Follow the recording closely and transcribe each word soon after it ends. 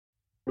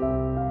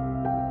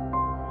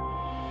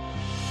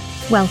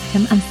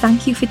Welcome and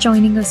thank you for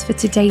joining us for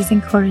today's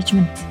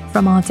encouragement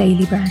from Our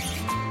Daily Bread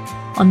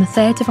on the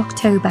 3rd of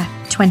October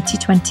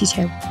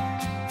 2022.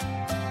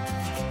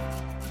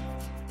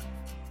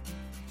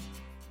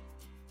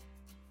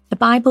 The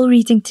Bible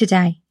reading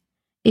today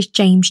is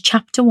James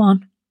chapter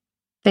 1,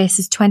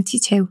 verses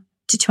 22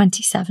 to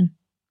 27.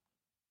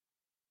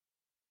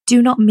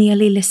 Do not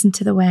merely listen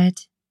to the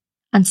word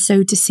and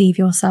so deceive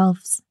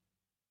yourselves.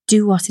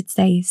 Do what it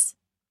says.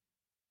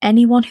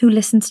 Anyone who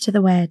listens to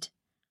the word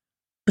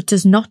but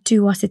does not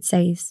do what it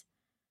says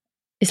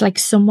is like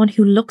someone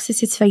who looks at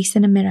his face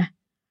in a mirror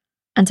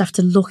and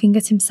after looking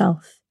at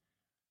himself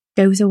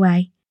goes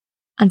away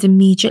and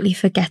immediately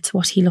forgets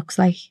what he looks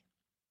like.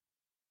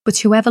 But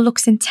whoever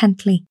looks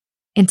intently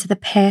into the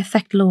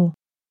perfect law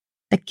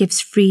that gives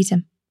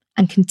freedom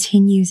and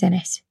continues in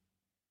it,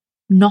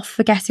 not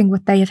forgetting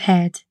what they have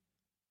heard,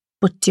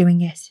 but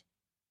doing it,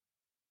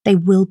 they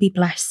will be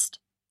blessed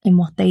in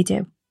what they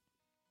do.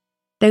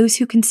 Those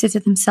who consider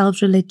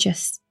themselves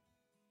religious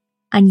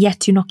and yet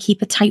do not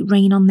keep a tight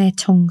rein on their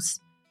tongues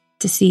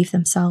deceive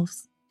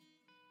themselves,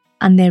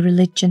 and their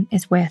religion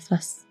is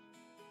worthless.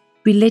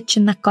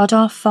 Religion that God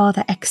our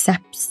Father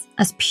accepts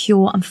as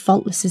pure and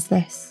faultless as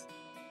this,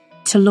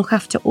 to look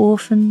after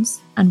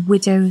orphans and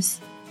widows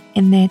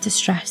in their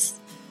distress,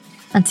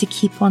 and to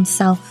keep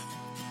oneself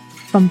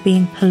from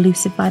being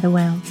polluted by the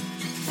world.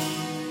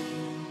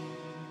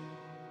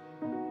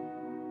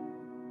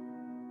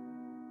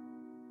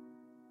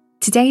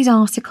 Today's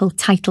article,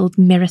 titled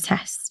Mirror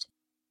Test,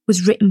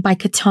 was written by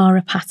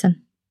Katara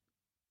Patton.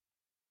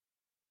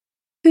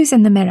 Who's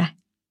in the mirror?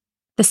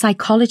 The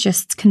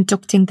psychologists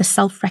conducting the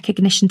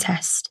self-recognition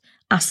test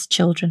asked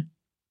children.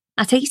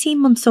 At 18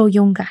 months or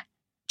younger,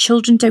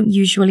 children don't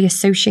usually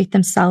associate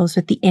themselves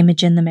with the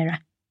image in the mirror.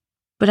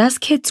 But as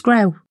kids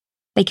grow,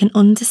 they can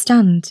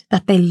understand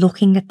that they're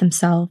looking at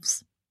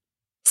themselves.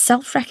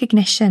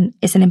 Self-recognition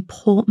is an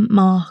important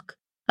mark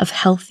of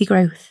healthy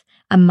growth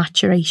and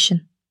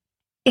maturation.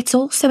 It's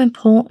also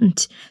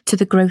important to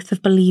the growth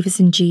of believers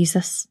in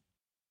Jesus.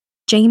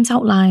 James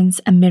outlines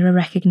a mirror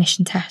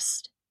recognition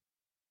test.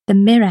 The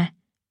mirror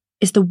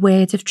is the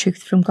word of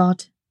truth from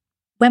God.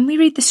 When we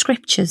read the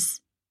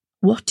scriptures,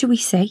 what do we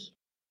see?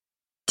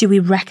 Do we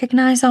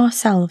recognise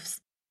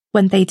ourselves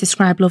when they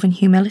describe love and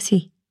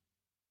humility?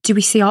 Do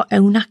we see our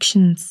own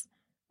actions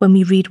when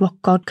we read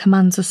what God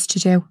commands us to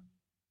do?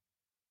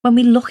 When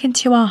we look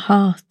into our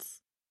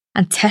hearts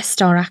and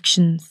test our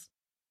actions,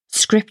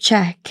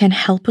 Scripture can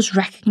help us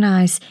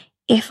recognise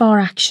if our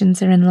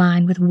actions are in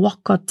line with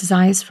what God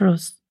desires for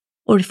us,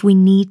 or if we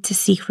need to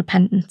seek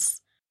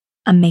repentance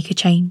and make a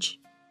change.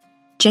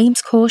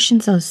 James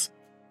cautions us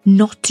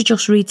not to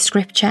just read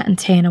Scripture and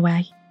turn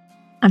away,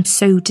 and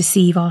so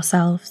deceive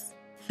ourselves,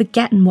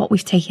 forgetting what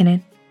we've taken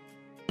in.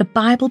 The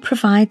Bible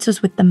provides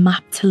us with the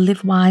map to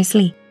live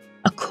wisely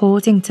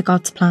according to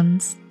God's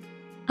plans.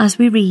 As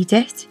we read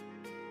it,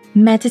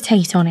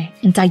 meditate on it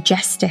and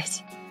digest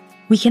it,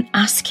 we can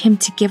ask Him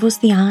to give us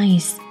the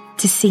eyes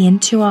to see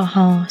into our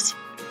heart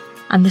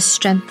and the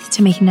strength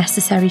to make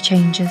necessary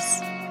changes.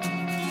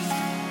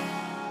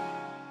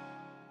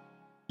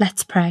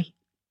 Let's pray.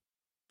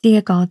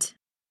 Dear God,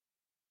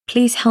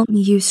 please help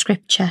me use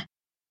Scripture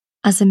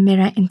as a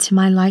mirror into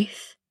my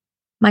life,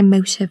 my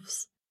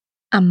motives,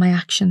 and my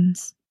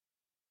actions.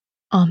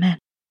 Amen.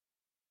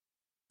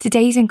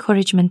 Today's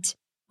encouragement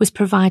was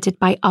provided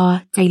by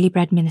Our Daily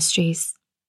Bread Ministries.